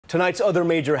Tonight's other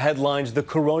major headlines, the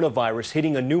coronavirus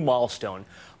hitting a new milestone.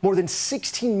 More than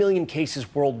 16 million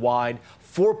cases worldwide,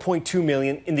 4.2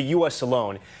 million in the U.S.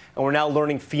 alone. And we're now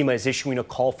learning FEMA is issuing a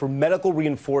call for medical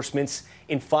reinforcements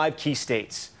in 5 key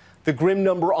states. The grim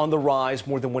number on the rise,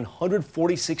 more than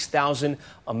 146,000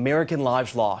 American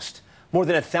lives lost. More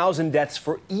than 1,000 deaths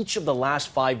for each of the last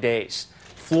 5 days.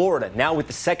 Florida, now with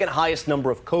the second highest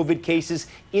number of COVID cases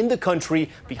in the country,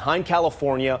 behind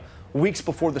California. Weeks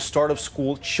before the start of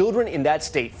school, children in that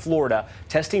state, Florida,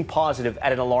 testing positive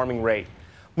at an alarming rate.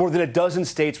 More than a dozen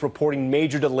states reporting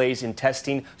major delays in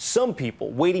testing, some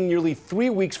people waiting nearly 3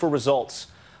 weeks for results.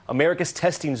 America's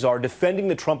testing czar defending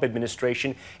the Trump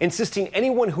administration, insisting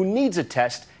anyone who needs a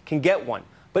test can get one.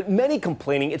 But many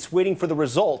complaining it's waiting for the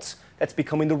results that's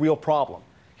becoming the real problem.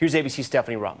 Here's ABC's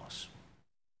Stephanie Ramos.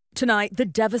 Tonight, the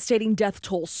devastating death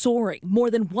toll soaring, more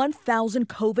than 1,000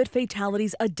 COVID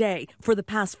fatalities a day for the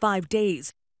past 5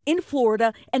 days. In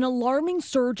Florida, an alarming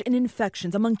surge in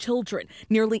infections among children,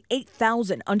 nearly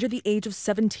 8,000 under the age of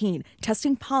 17,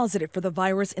 testing positive for the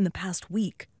virus in the past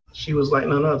week. She was like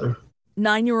none other.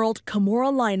 9-year-old Kimora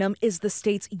Lynham is the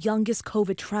state's youngest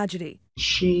COVID tragedy.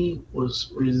 She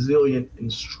was resilient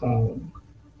and strong,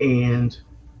 and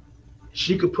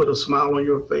she could put a smile on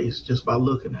your face just by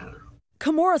looking at her.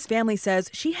 Kimora's family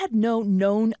says she had no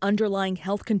known underlying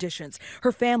health conditions,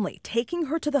 her family taking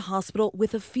her to the hospital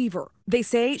with a fever. They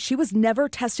say she was never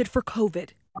tested for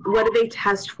COVID. What do they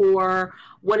test for?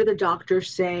 What do the doctors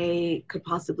say could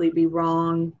possibly be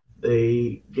wrong?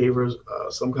 They gave her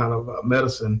some kind of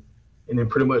medicine, and then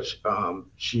pretty much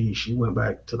she went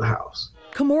back to the house.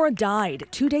 Kimora died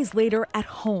 2 days later at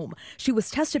home. She was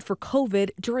tested for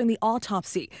COVID during the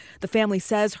autopsy. The family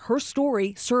says her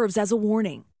story serves as a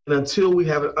warning. And until we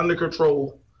have it under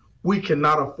control, we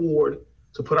cannot afford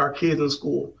to put our kids in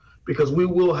school because we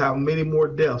will have many more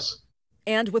deaths.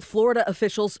 And with Florida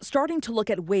officials starting to look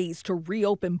at ways to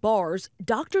reopen bars,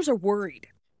 doctors are worried.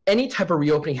 Any type of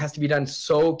reopening has to be done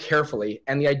so carefully.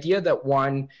 And the idea that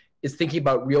one is thinking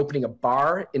about reopening a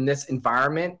bar in this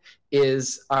environment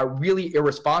is really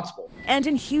irresponsible. And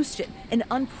in Houston, an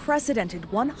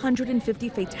unprecedented 150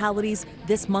 fatalities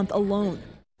this month alone.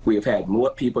 We have had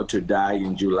more people to die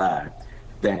in July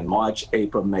than March,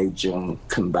 April, May, June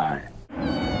combined.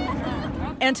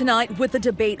 And tonight, with the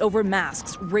debate over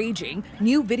masks raging,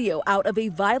 new video out of a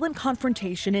violent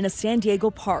confrontation in a San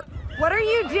Diego park. What are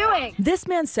you doing? This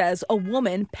man says a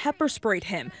woman pepper sprayed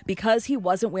him because he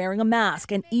wasn't wearing a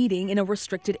mask and eating in a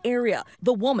restricted area.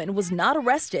 The woman was not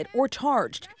arrested or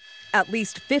charged. At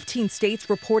least 15 states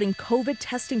reporting COVID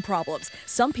testing problems,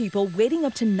 some people waiting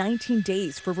up to 19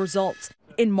 days for results.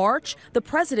 In March, the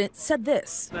president said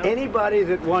this. Anybody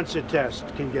that wants a test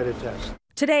can get a test.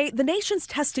 Today, the nation's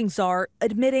testing czar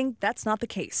admitting that's not the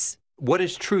case. What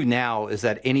is true now is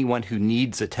that anyone who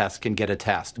needs a test can get a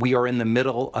test. We are in the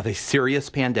middle of a serious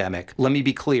pandemic. Let me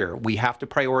be clear, we have to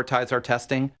prioritize our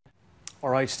testing. All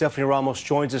right, Stephanie Ramos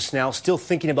joins us now, still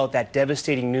thinking about that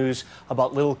devastating news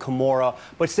about little Kimora.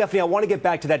 But Stephanie, I want to get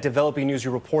back to that developing news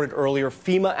you reported earlier.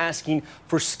 FEMA asking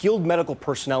for skilled medical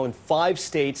personnel in 5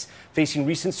 states facing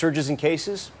recent surges in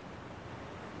cases.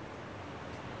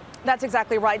 That's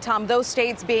exactly right, Tom. Those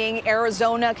states being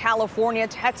Arizona, California,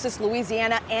 Texas,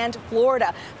 Louisiana, and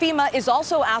Florida. FEMA is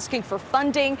also asking for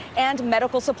funding and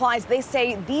medical supplies. They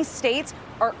say these states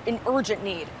are in urgent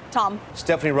need. Tom.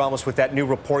 Stephanie Ramos with that new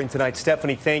reporting tonight.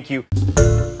 Stephanie, thank you.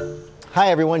 Hi,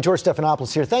 everyone. George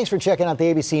Stephanopoulos here. Thanks for checking out the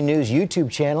ABC News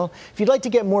YouTube channel. If you'd like to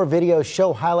get more videos,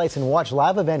 show highlights, and watch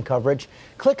live event coverage,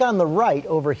 click on the right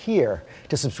over here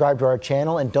to subscribe to our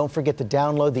channel. And don't forget to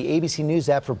download the ABC News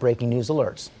app for breaking news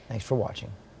alerts. Thanks for watching.